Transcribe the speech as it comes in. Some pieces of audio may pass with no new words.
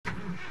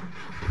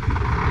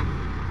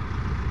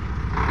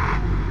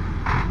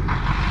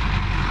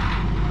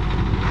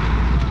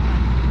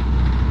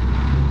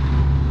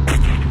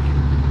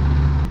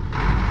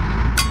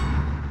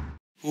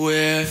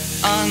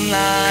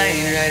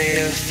online, ready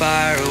to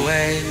fire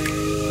away.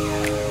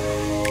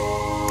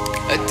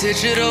 A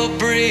digital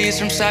breeze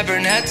from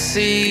cybernet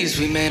seas.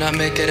 We may not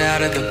make it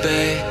out of the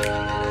bay.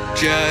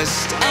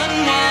 Just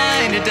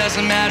unwind, it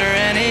doesn't matter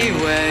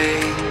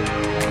anyway.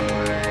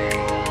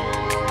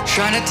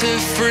 Try not to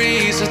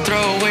freeze or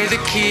throw away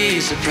the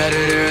keys. The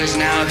predator is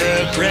now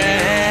the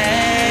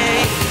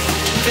prey.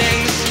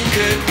 Things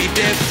could be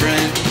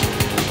different.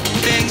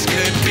 Things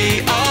could be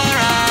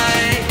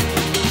alright.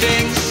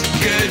 Things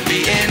could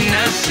be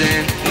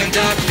innocent when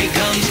dark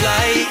becomes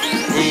light.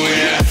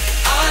 We're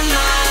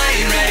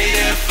online, ready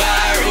to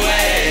fire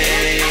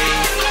away.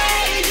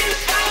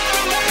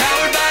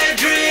 Powered by a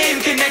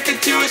dream,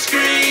 connected to a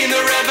screen.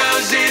 The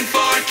rebels in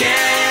 4K.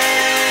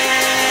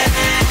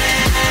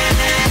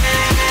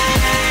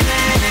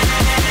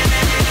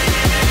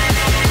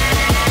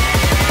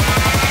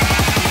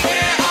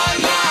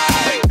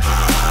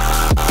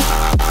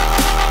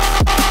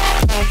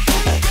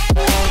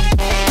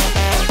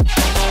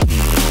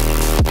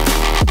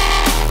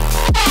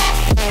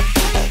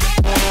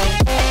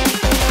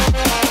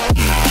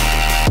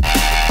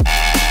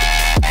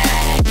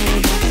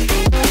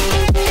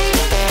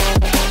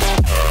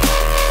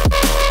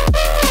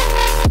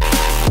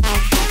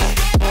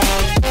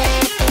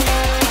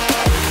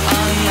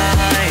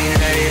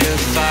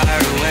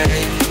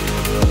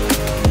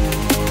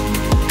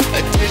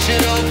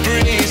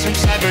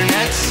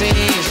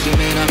 We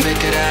may not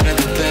make it out of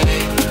the bay.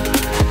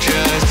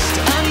 Just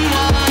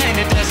unwind,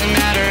 it doesn't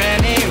matter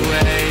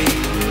anyway.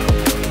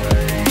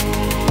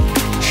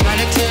 Try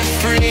not to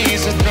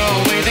freeze or throw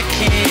away the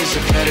keys.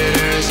 The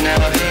predator is now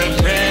the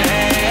prey.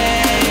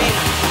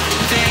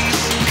 Things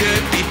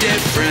could be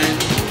different.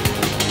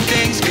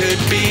 Things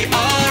could be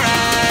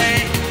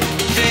alright.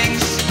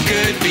 Things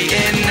could be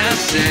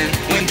innocent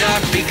when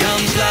dark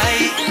becomes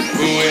light.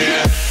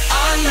 We're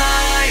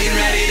online,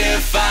 ready to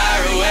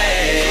fire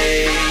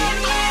away.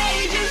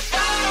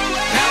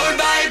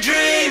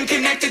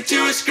 Connected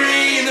to a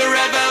screen, the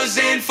rebels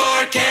in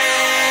 4K.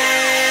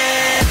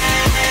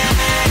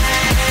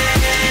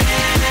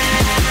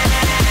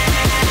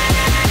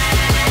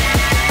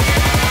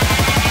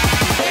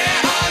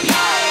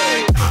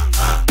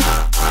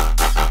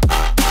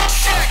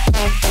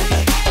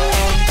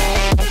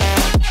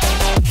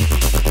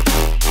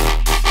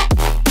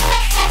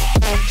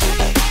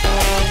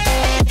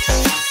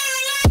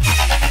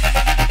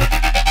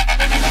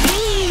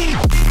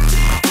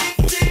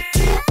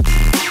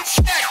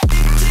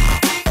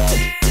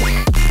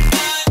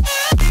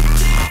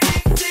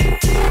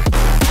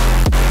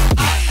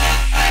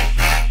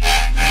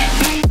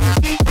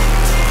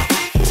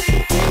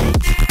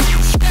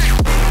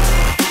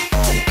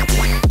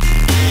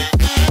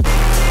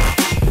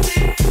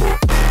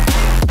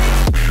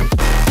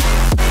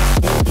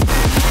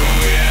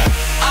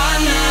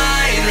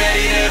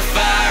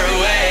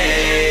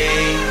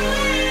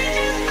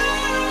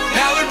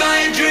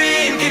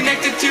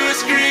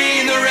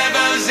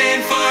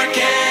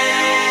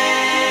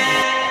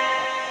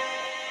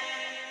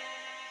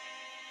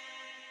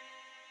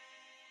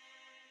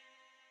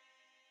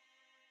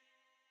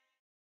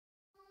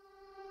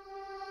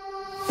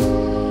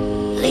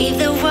 Leave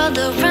the world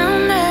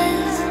around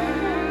us.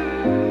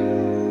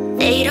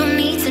 They don't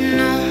need to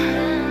know.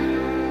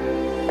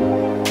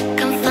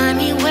 Come find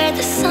me where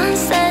the sun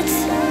sets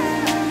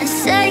and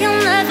say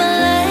you'll never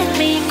let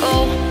me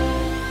go.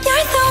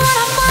 You're the one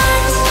I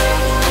want.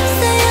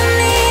 Say you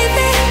need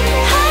me.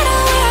 Hide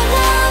away our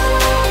love.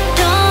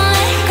 Don't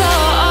let go.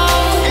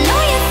 I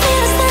know you feel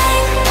the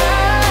same.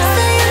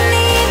 Say you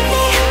need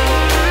me.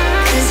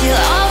 'Cause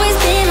you'll always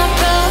be my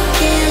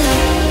broken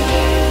love.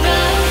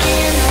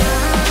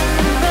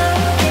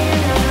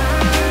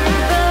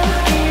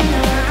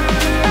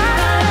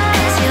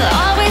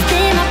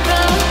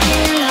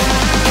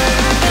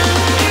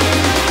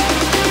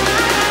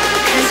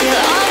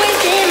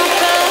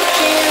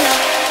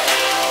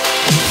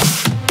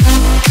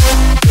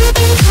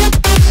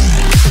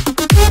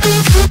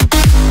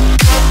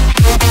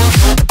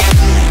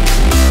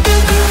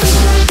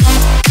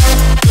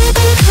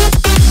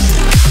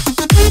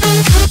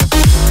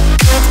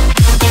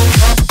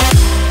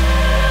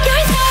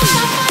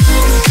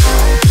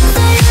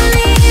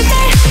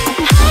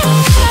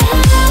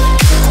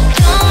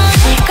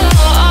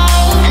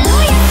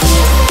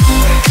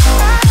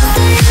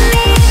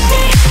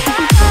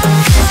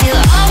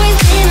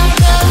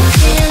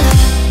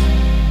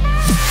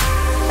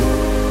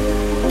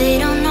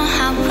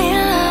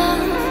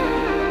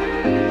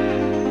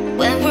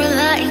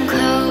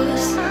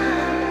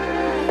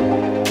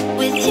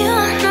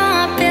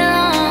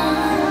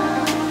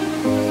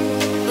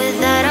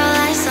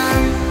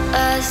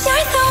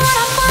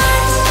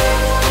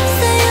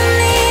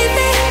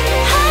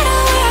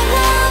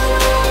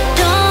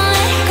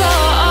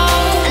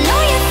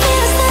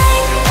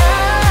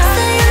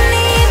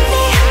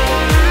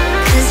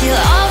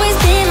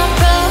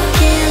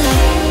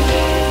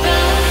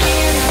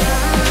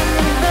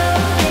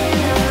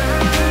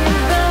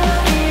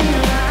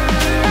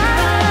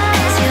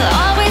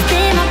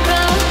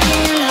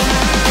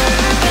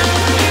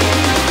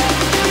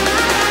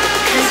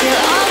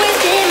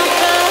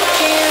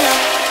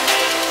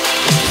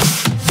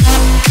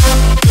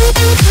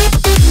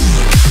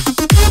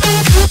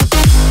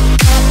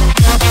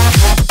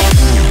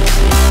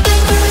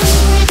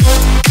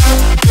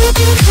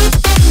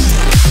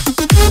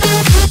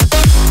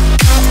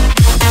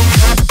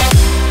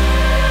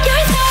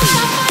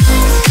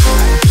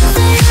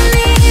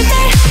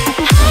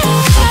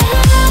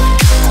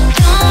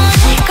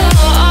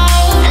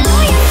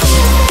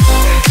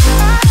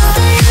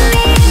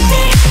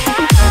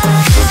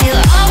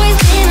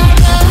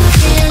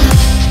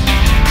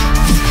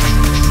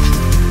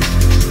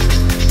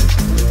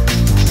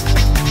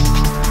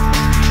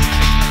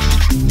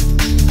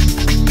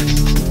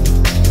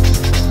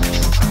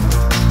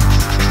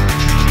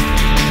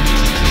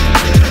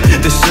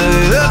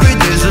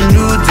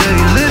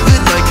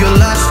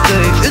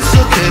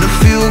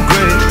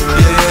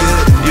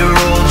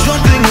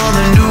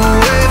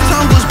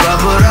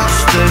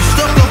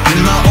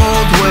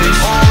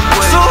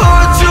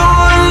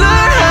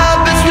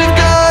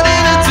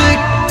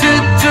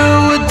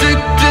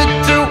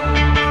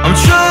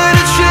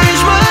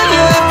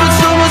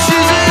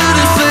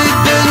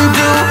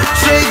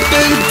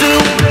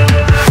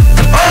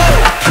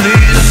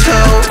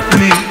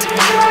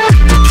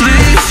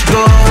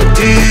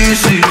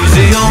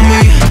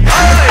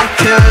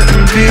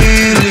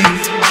 believe.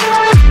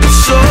 It's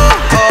so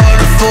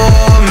hard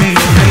for me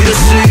to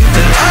see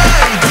that I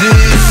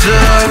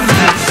deserve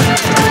this,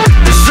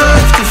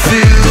 deserve to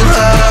feel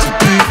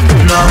happy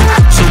now.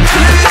 So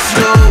please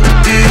go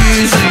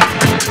easy,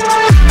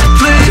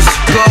 please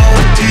go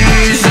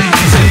easy,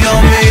 easy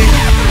on me.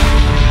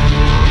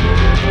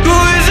 Go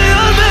easy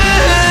on me,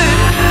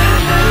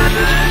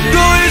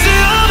 go easy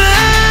on me,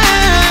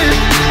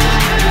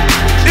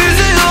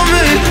 easy on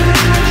me.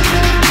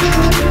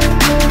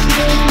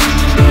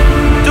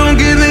 Don't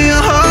give me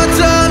a hard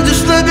time,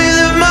 just let me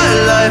live my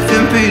life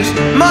in peace,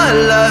 my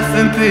life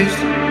in peace.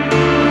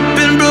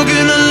 Been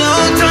broken a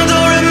long time,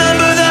 don't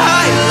remember the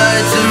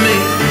highlights of me,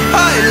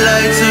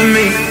 highlights of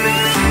me.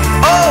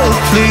 Oh,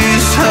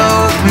 please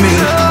help me,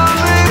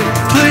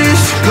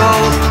 please go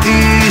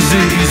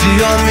easy, easy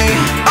on me.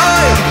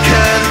 I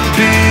can't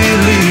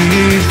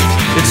believe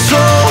it's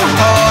so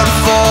hard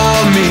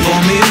for me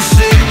to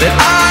see that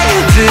I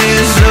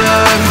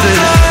deserve this,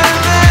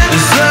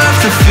 deserve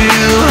to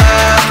feel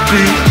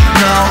happy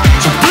now.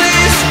 So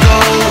please go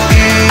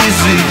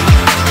easy,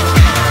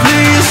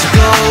 please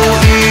go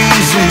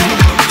easy.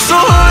 So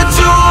hard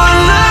to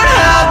unlearn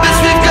habits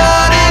we've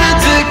gotten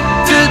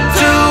addicted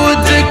to,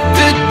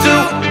 addicted to.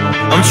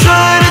 I'm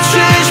trying to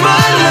change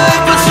my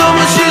life, but so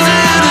much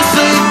easier to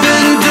say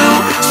than do,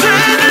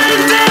 say than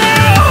do.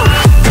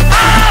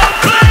 Oh,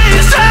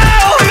 please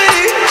help me,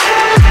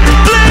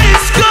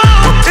 please go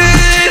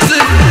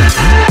easy,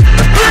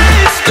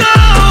 please go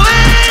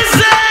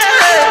easy.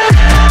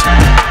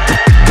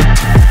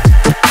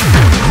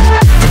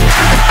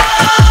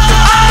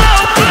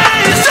 Oh,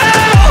 please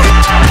help,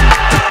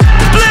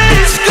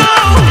 please go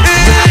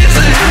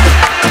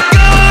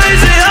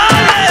easy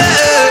on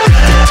it.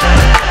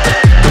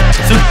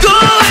 So go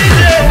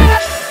easy.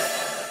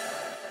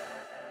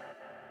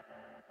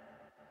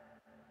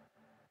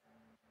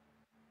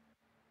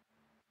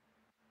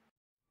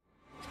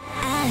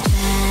 I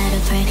try to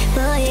pray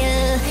for you,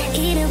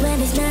 even when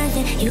there's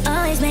nothing, you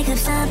always make up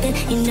something.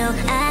 You know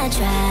I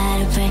try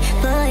to pray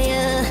for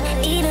you,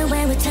 even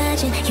when we're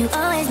touching, you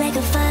always make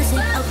a fuss.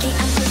 Okay,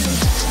 I'm pushing,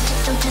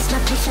 don't test my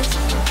patience,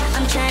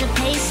 I'm trying to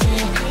pace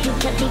it. You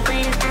kept me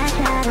waiting, I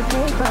try to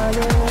pray for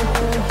you.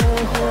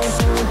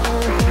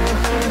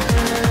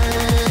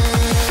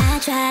 I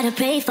try to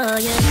pray for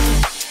you.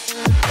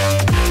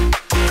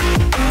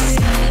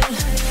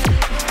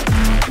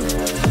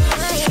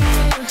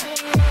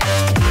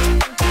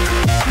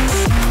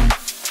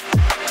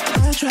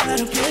 I try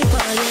to pray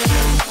for you.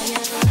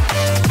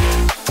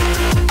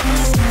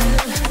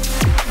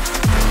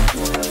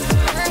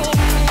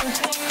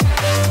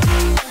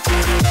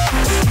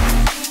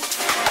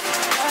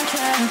 I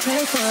try to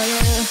pray for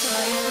you,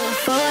 for you,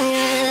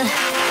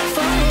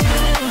 for you.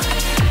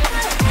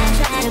 I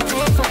try to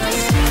pray for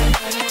you,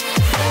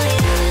 for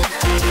you.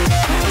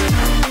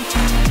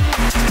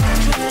 I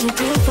try to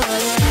pray for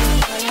you,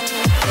 for you.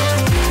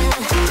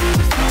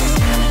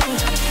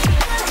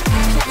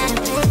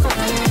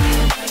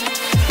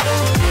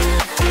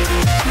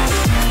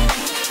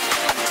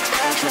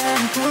 I try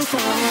to pray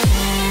for you.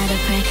 I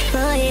pray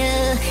for you,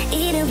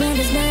 even when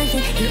there's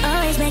nothing, you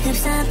always make up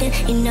something.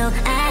 You know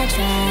I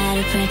try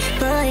to pray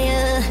for you,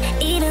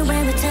 even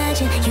when we're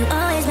touching, you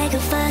always make a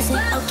fuss.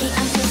 Okay,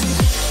 I'm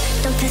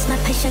patient, don't test my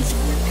patience,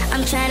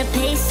 I'm trying to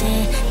pace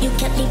it. You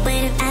kept me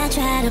waiting, I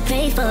try to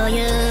pray for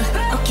you.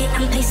 Okay,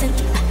 I'm patient,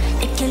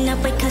 it cannot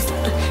wait 'cause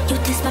you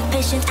test my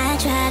patience. I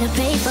try to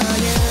pray for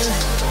you,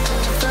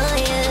 for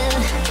you,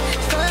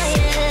 for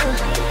you.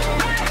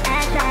 I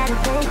try to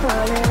pray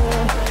for you.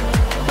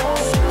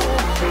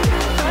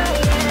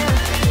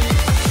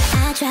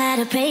 I try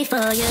to pray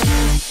for you.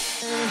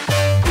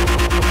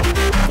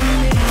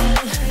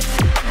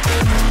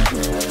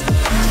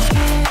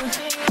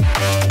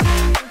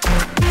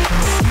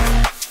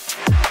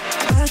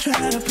 I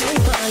try to pray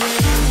for you.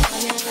 I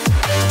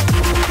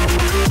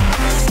try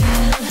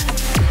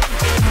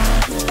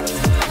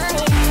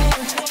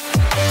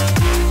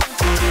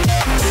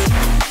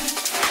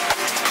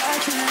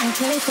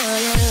to pray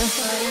for you,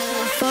 for you, for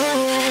you,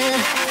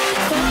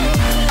 for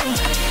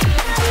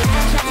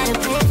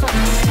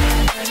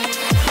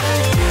you.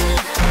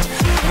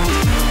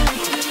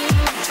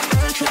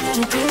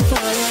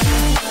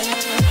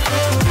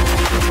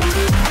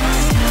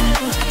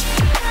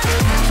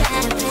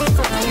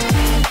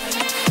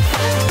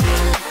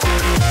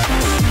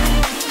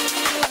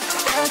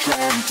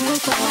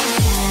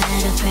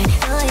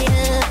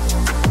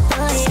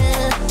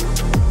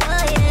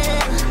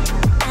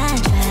 I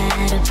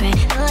try to pray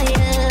for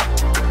you.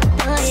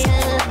 I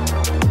try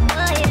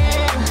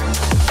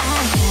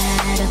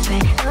to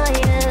pray for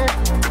you.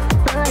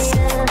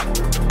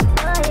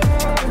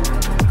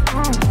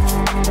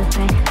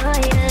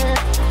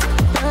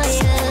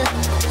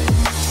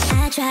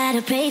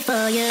 to pray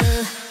for you.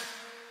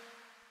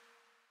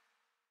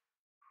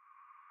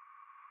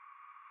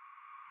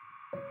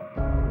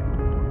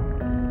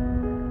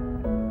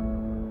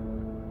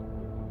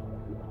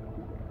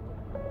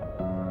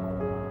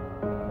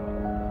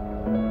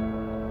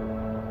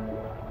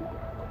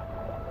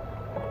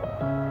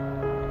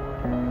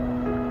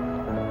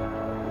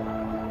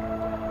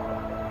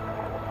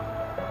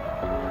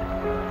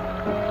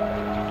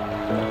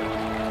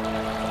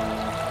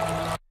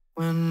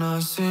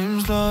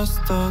 lost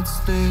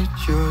thoughts lead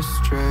you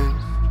astray.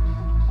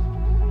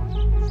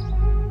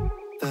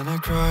 Then I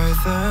cry,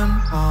 then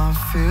I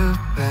feel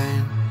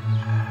pain.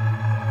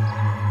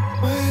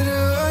 Why do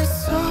I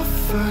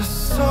suffer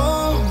so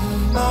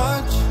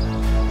much?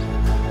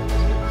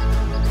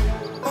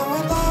 I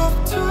would love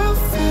to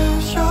feel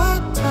your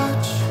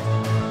touch.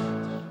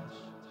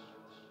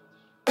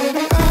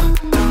 Baby, I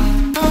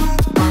don't know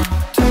where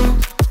to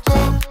go.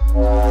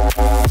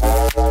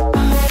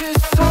 I feel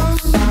so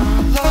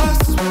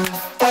lost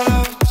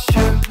without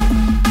you.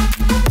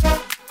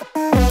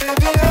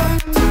 Baby, I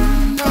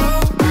don't know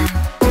where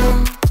to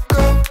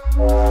go.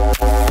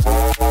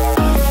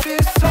 I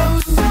feel so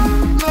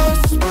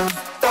lost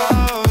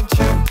without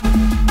you.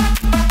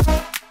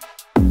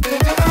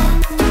 Baby, I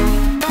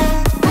don't know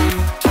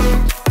where to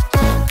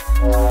go.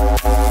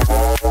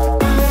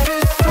 I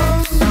feel so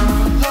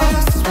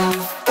lost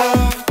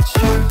without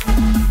you.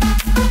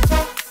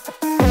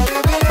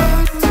 Baby, I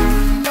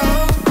don't know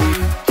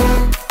where to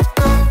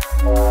go.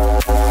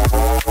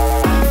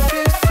 I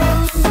feel so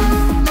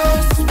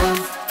lost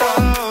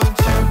without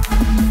you.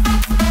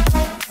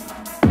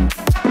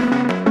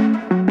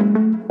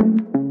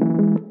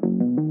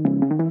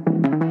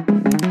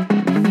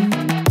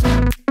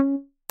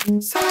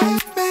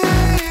 Save me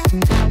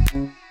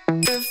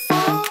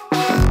before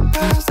I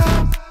pass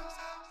out.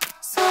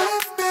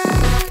 Save me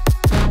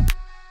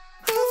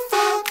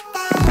before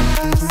I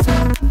pass